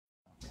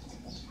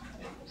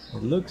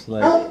It looks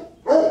like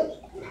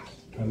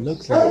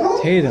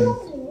Tatum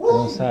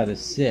knows how to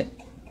sit.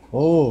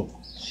 Oh,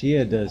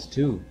 Shea does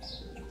too.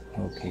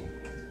 Okay,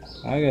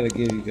 I gotta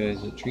give you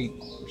guys a treat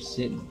for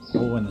sitting.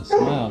 Oh, and the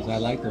smiles. I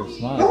like those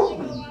smiles.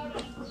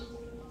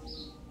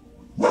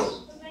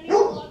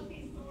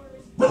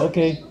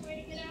 Okay.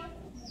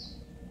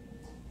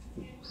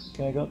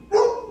 Can I go?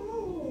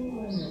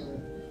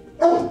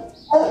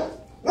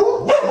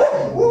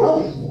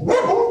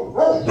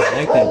 I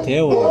like that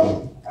tail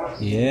wagging.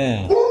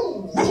 Yeah.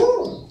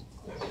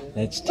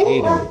 That's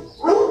Tatum.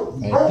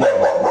 Right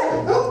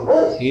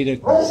there. Tatum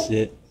can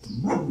sit.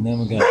 And then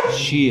we got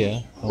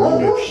Shea. I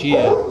wonder if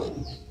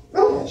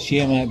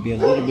Shea might be a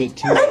little bit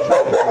too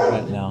stressful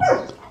right now.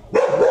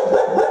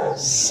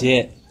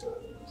 Sit.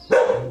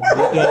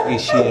 Good doggy,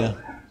 Shea.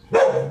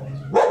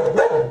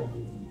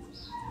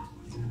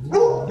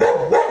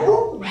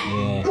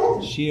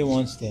 Yeah, Shea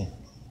wants to.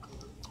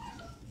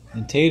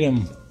 And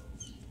Tatum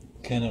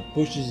kind of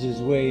pushes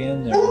his way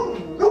in there a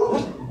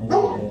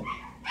little bit.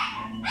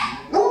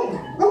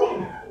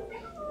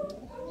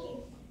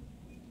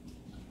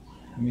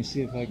 Let me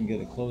see if I can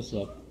get a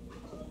close-up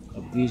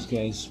of these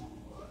guys.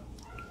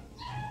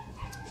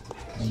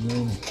 And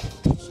then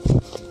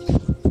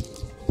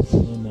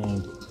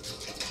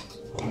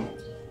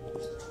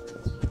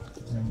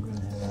I'm going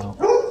to head out.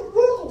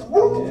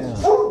 Yeah.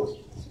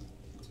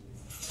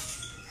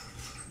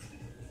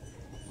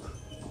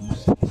 Let me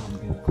see if I can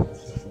get a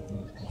close-up of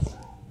these guys.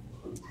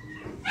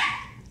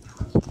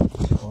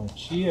 Oh,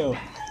 Shea,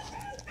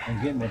 I'm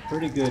getting a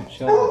pretty good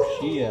shot of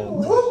Shea.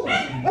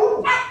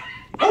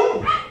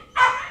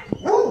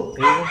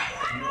 Tatum?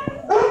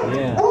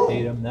 Yeah,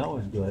 Tatum, that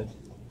was good.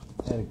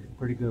 Had a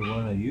pretty good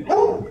one on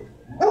YouTube.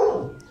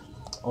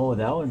 Oh,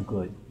 that one's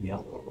good.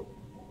 Yep.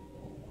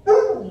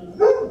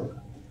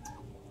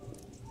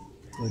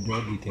 Good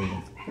doggy,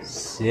 Tatum.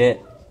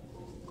 Sit.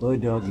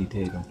 Good doggy,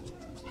 Tatum.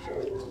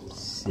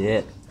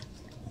 Sit.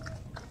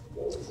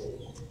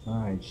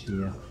 Alright,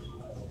 Shea.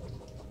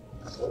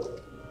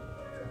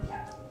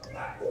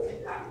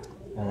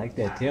 I like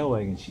that tail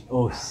wagging.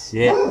 Oh,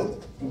 sit.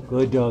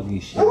 Good doggy,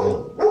 Shea.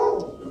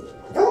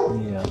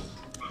 Yeah.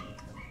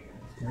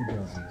 Good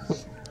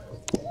doggies.